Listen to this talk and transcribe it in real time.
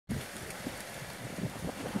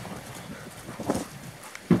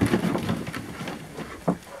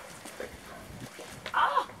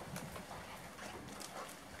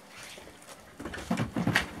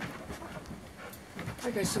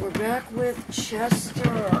Okay, so we're back with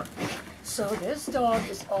Chester. So this dog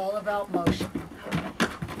is all about motion.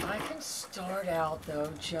 I can start out, though,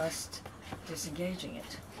 just disengaging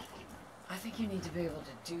it. I think you need to be able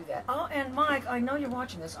to do that. Oh, and Mike, I know you're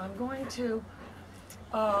watching this. I'm going to,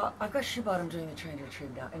 I've got Shoe Bottom doing the train to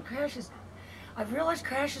retrieve now. And Crash is, I've realized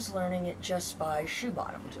Crash is learning it just by Shoe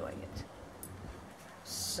Bottom doing it.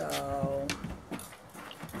 So,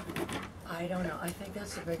 I don't know. I think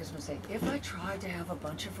that's the biggest mistake. If I tried to have a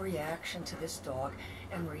bunch of reaction to this dog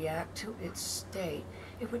and react to its state,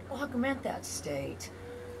 it would augment that state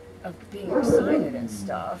of being excited and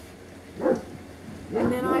stuff. And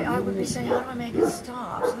then I would be saying, how do I make it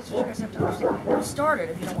stop? So that's what you guys have to understand. Don't start it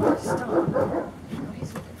if you don't want it to stop. Oh,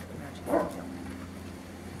 he's looking for the magic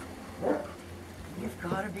wheel. You've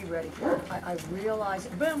got to be ready. I realize,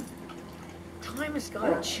 boom, time has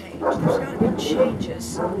got to change. There's got to be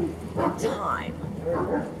changes in time.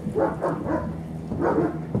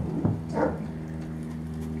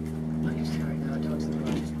 I can see right now, dog's in the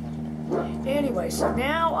garage. Anyway, so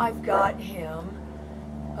now I've got him.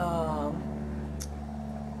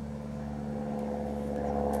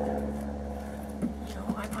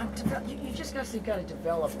 You just got to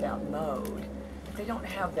develop that mode. If they don't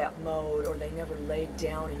have that mode, or they never laid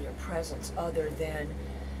down in your presence other than,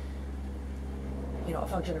 you know, a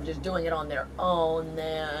function of just doing it on their own,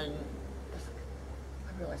 then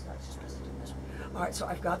I realize not just supposed to do this one. All right, so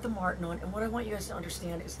I've got the Martin on, and what I want you guys to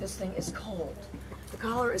understand is this thing is cold. The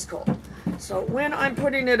collar is cold. So when I'm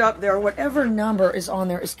putting it up there, whatever number is on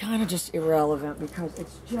there is kind of just irrelevant because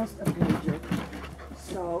it's just a pager.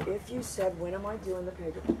 So if you said, when am I doing the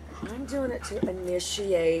pager? I'm doing it to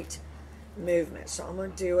initiate movement. So I'm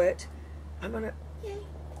going to do it. I'm going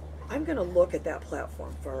to look at that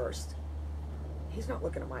platform first. He's not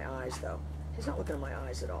looking at my eyes, though. He's not looking at my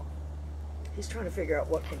eyes at all. He's trying to figure out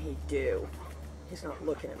what can he do. He's not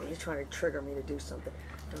looking at me. He's trying to trigger me to do something.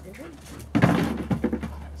 Dog and train.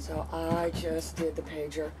 So I just did the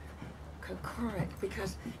pager concurrent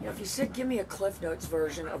because, you know, if you said, give me a Cliff Notes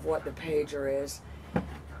version of what the pager is,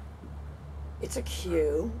 it's a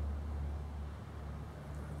cue,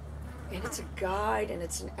 and it's a guide, and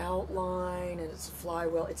it's an outline, and it's a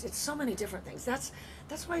flywheel. It's so many different things. That's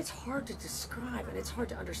why it's hard to describe, and it's hard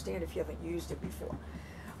to understand if you haven't used it before.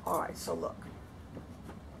 All right, so look.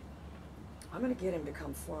 I'm going to get him to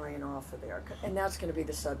come flying off of there, and that's going to be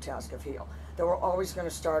the subtask of heel. Though we're always going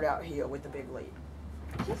to start out heel with the big lead.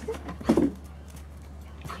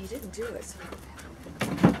 He didn't do it, so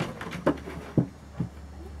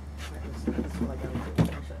that's what I gotta do.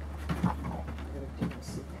 I gotta do my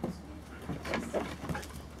sequence.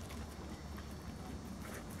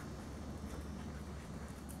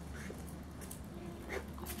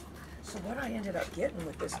 So what I ended up getting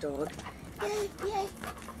with this dog,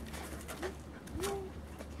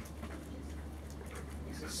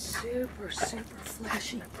 is a super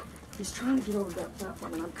flashy. He's trying to get over that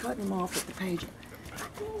platform, and I'm cutting him off with the pager.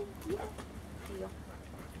 Heel.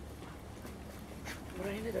 What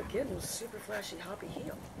I ended up getting was super flashy hoppy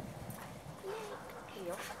heel.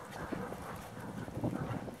 Heel.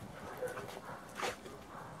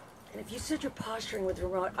 And if you said you're posturing with your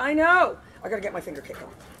rod, I know! I gotta get my finger kick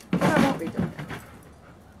on. But I won't be doing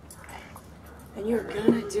that. And you're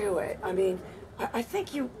gonna do it. I mean, I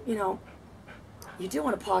think you know, you do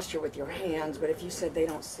want to posture with your hands, but if you said they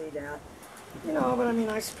don't see that, you know, but I mean,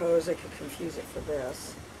 I suppose they could confuse it for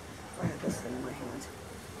this. If I had this thing in my hand.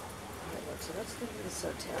 So that's going to be the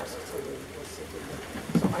subtask.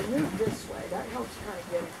 So I move this way. That helps kind of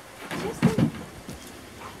get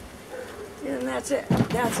it. And that's it.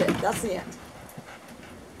 That's it. That's the end.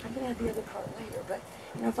 I can add the other part later, but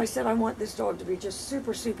you know, if I said I want this dog to be just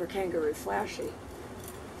super kangaroo flashy,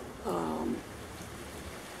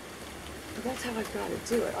 that's how I've got to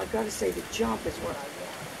do it. I've got to say the jump is what I want.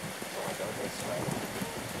 So I go this way.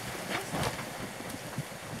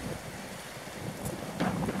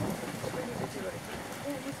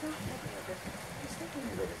 He's thinking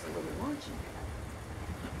that it's a little launching.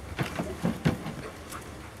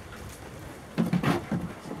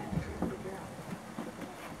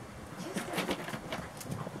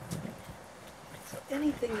 So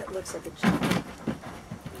anything that looks like a jump.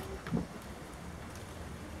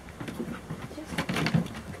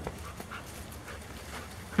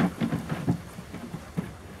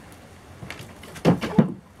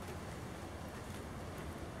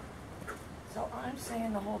 So I'm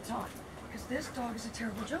saying the whole time, because this dog is a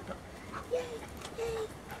terrible jumper. Yay, yay,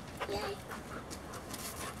 yay, yay, yay.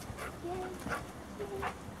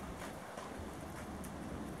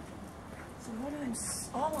 So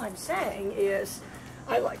all I'm saying is,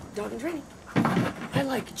 I like dog and training. I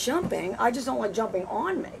like jumping. I just don't like jumping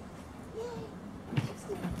on me.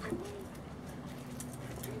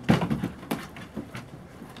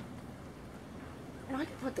 And I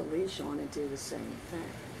could put the leash on and do the same thing.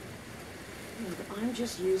 But I'm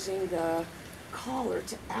just using the collar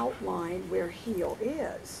to outline where heel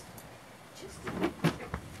is. Just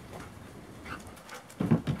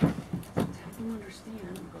help them understand.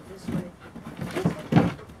 I'll go this way.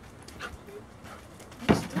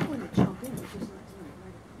 I'm still going to jump in, which is not doing it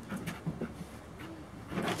right.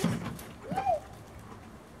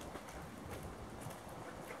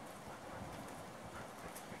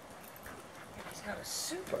 He's got a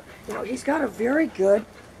super, he's got a very good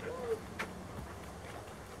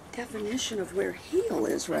definition of where heel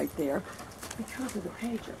is right there because of the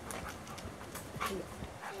pager.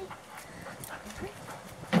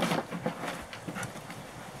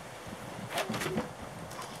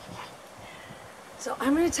 So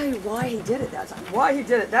I'm going to tell you why he did it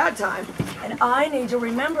that time. And I need to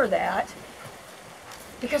remember that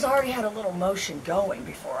because I already had a little motion going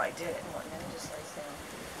before I did it. Look, and it just lays down.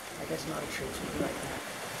 I guess not a tree, right now.